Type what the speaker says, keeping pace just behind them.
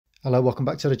Hello, welcome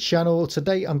back to the channel.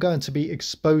 Today I'm going to be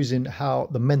exposing how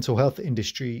the mental health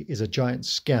industry is a giant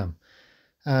scam.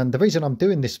 And the reason I'm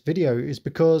doing this video is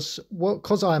because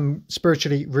I'm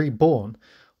spiritually reborn,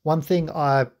 one thing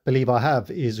I believe I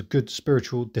have is good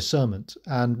spiritual discernment.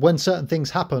 And when certain things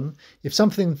happen, if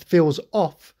something feels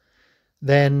off,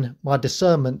 then my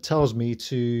discernment tells me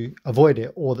to avoid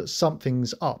it or that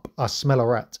something's up. I smell a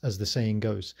rat, as the saying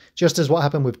goes. Just as what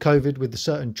happened with COVID, with the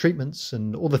certain treatments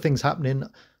and all the things happening,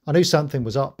 I knew something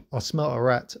was up. I smelt a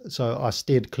rat, so I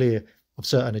steered clear of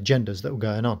certain agendas that were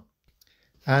going on.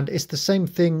 And it's the same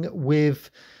thing with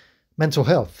mental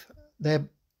health. There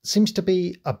seems to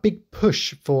be a big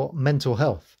push for mental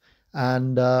health.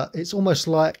 And it's almost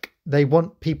like they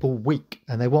want people weak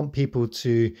and they want people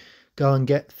to go and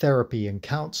get therapy and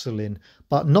counseling,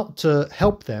 but not to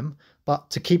help them,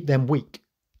 but to keep them weak.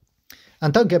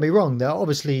 And don't get me wrong, there are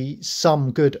obviously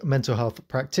some good mental health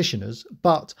practitioners,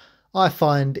 but I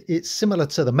find it's similar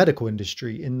to the medical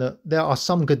industry in that there are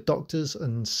some good doctors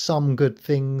and some good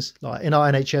things. Like in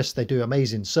our NHS, they do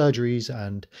amazing surgeries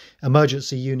and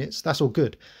emergency units. That's all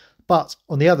good. But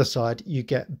on the other side, you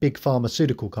get big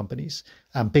pharmaceutical companies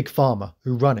and big pharma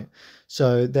who run it.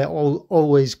 So they're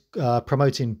always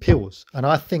promoting pills. And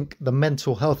I think the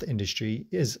mental health industry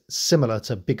is similar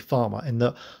to big pharma in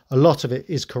that a lot of it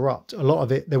is corrupt. A lot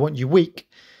of it, they want you weak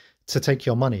to take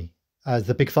your money. As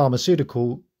the big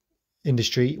pharmaceutical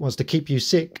industry wants to keep you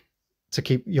sick to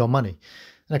keep your money.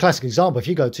 And a classic example, if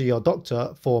you go to your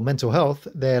doctor for mental health,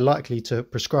 they're likely to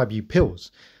prescribe you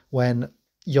pills when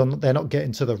they're not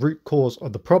getting to the root cause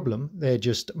of the problem. They're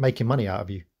just making money out of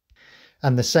you.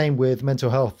 And the same with mental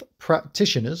health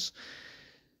practitioners.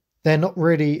 They're not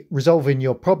really resolving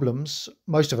your problems.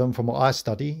 Most of them, from what I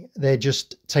study, they're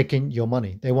just taking your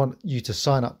money. They want you to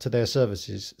sign up to their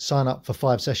services, sign up for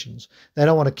 5 sessions. They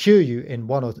don't want to cure you in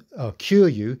one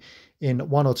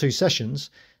or two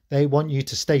sessions. They want you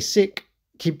to stay sick,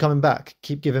 keep coming back,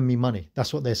 keep giving me money.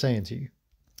 That's what they're saying to you.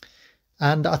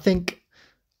 And I think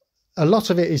a lot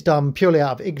of it is done purely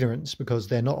out of ignorance because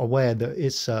they're not aware that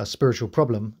it's a spiritual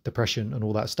problem. Depression and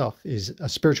all that stuff is a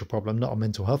spiritual problem, not a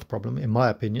mental health problem, in my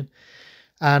opinion.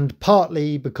 And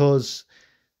partly because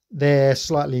they're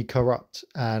slightly corrupt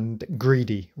and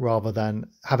greedy rather than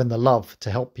having the love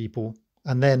to help people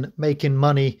and then making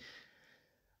money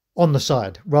on the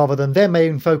side, rather than their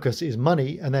main focus is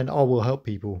money and then, oh, we'll help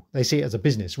people. They see it as a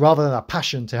business rather than a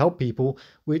passion to help people,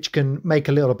 which can make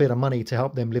a little bit of money to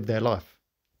help them live their life.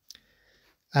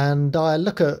 And I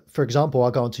look at, for example, I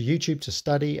go onto YouTube to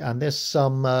study, and there's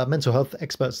some mental health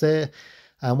experts there.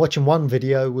 And watching one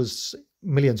video was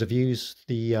millions of views.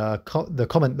 The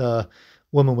comment the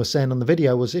woman was saying on the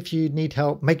video was, if you need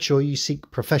help, make sure you seek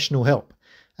professional help.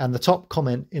 And the top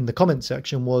comment in the comment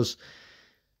section was,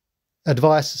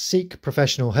 advice, seek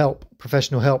professional help.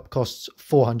 Professional help costs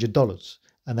 $400.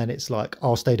 And then it's like,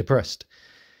 I'll stay depressed.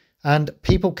 And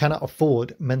people cannot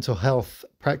afford mental health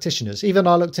practitioners. Even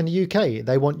I looked in the UK,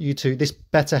 they want you to, this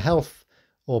Better Health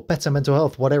or Better Mental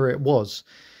Health, whatever it was,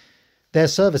 their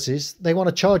services, they want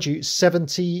to charge you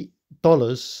 $70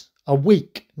 a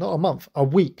week, not a month, a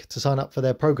week to sign up for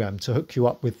their program to hook you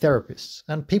up with therapists.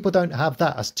 And people don't have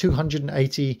that as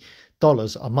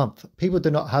 $280 a month. People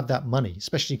do not have that money,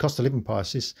 especially cost of living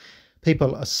prices.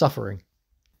 People are suffering.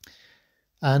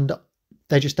 And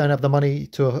they just don't have the money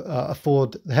to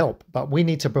afford the help. But we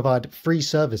need to provide free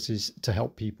services to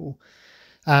help people.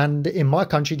 And in my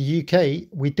country, the UK,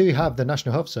 we do have the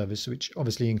National Health Service, which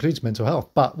obviously includes mental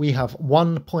health, but we have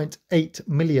 1.8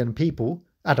 million people,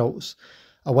 adults,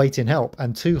 awaiting help,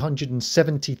 and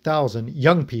 270,000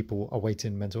 young people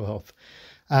awaiting mental health.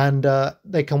 And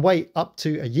they can wait up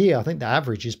to a year. I think the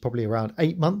average is probably around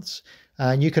 8 months.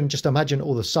 And you can just imagine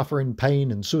all the suffering,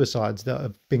 pain, and suicides that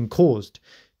have been caused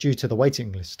due to the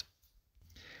waiting list.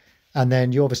 And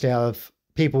then you obviously have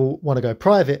people want to go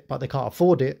private, but they can't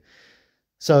afford it.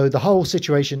 So the whole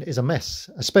situation is a mess,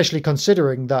 especially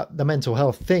considering that the mental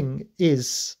health thing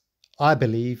is, I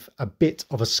believe, a bit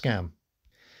of a scam.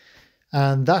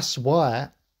 And that's why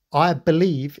I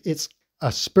believe it's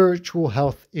a spiritual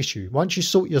health issue. Once you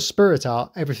sort your spirit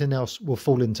out, everything else will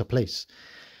fall into place.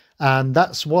 And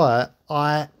that's why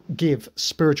I give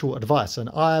spiritual advice.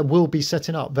 And I will be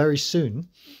setting up very soon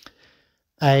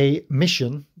a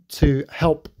mission to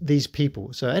help these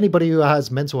people. So anybody who has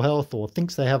mental health or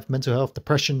thinks they have mental health,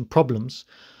 depression problems,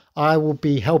 I will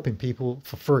be helping people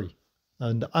for free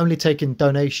and only taking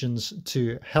donations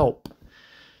to help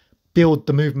build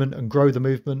the movement and grow the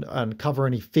movement and cover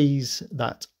any fees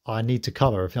that I need to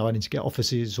cover. If I need to get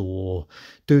offices or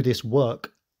do this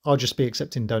work, I'll just be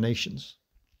accepting donations.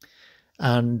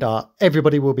 and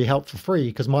everybody will be helped for free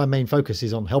because my main focus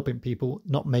is on helping people,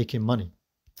 not making money.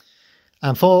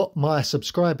 And for my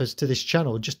subscribers to this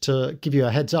channel, just to give you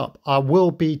a heads up, I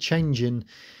will be changing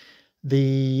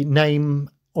the name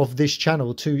of this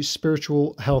channel to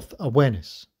Spiritual Health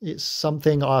Awareness. It's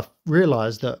something I've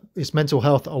realized that it's Mental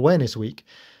Health Awareness Week,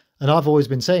 and I've always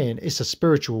been saying it's a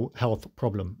spiritual health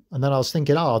problem. And then I was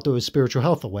thinking, I'll do a spiritual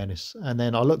health awareness. And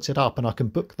then I looked it up and I can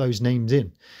book those names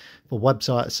in for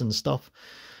websites and stuff.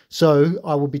 So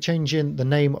I will be changing the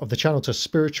name of the channel to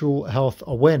Spiritual Health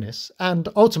Awareness. And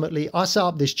ultimately, I set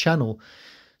up this channel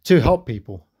to help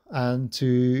people and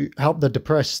to help the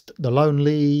depressed, the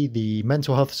lonely, the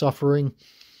mental health suffering,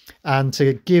 and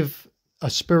to give a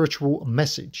spiritual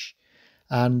message.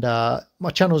 And my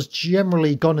channel's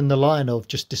generally gone in the line of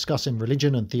just discussing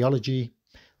religion and theology,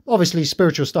 obviously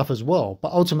spiritual stuff as well.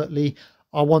 But ultimately,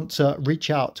 I want to reach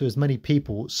out to as many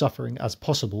people suffering as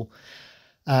possible.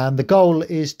 And the goal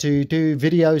is to do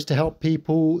videos to help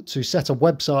people, to set a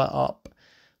website up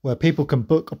where people can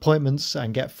book appointments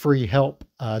and get free help,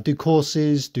 do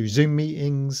courses, do Zoom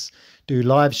meetings, do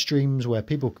live streams where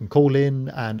people can call in,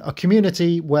 and a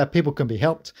community where people can be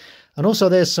helped. And also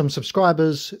there's some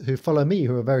subscribers who follow me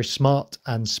who are very smart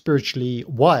and spiritually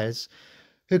wise,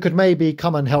 who could maybe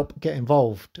come and help get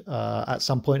involved at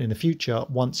some point in the future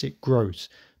once it grows,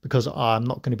 because I'm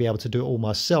not going to be able to do it all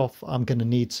myself. I'm going to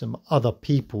need some other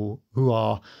people who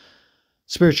are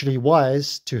spiritually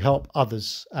wise to help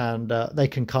others, and they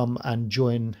can come and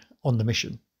join on the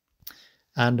mission.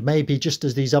 And maybe just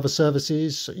as these other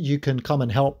services, you can come and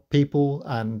help people,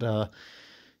 and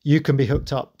you can be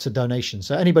hooked up to donations.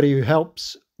 So anybody who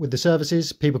helps with the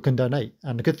services, people can donate.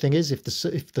 And the good thing is, if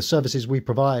the services we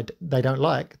provide they don't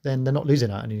like, then they're not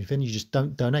losing out on anything. You just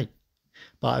don't donate.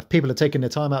 But if people are taking their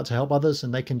time out to help others,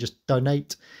 and they can just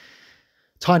donate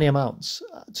tiny amounts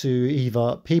to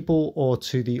either people or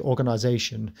to the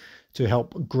organization to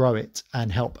help grow it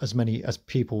and help as many as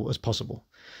people as possible.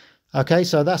 Okay,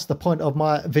 so that's the point of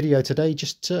my video today,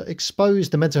 just to expose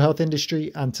the mental health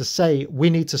industry and to say we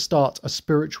need to start a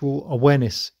spiritual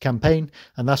awareness campaign.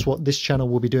 And that's what this channel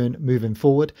will be doing moving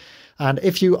forward. And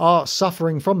if you are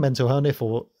suffering from mental health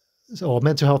or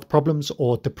mental health problems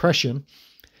or depression,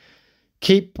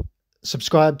 keep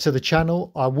subscribed to the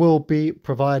channel. I will be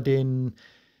providing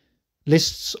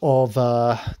lists of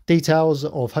details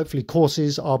of hopefully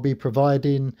courses. I'll be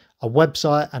providing a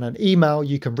website and an email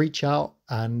you can reach out,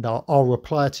 and I'll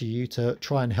reply to you to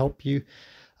try and help you.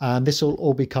 And this will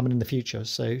all be coming in the future,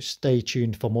 so stay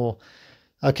tuned for more.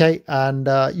 Okay, and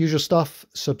usual stuff,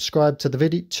 subscribe to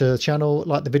the channel,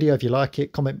 like the video if you like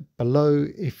it, comment below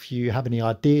if you have any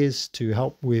ideas to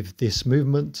help with this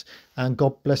movement, and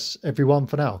God bless everyone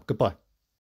for now. Goodbye.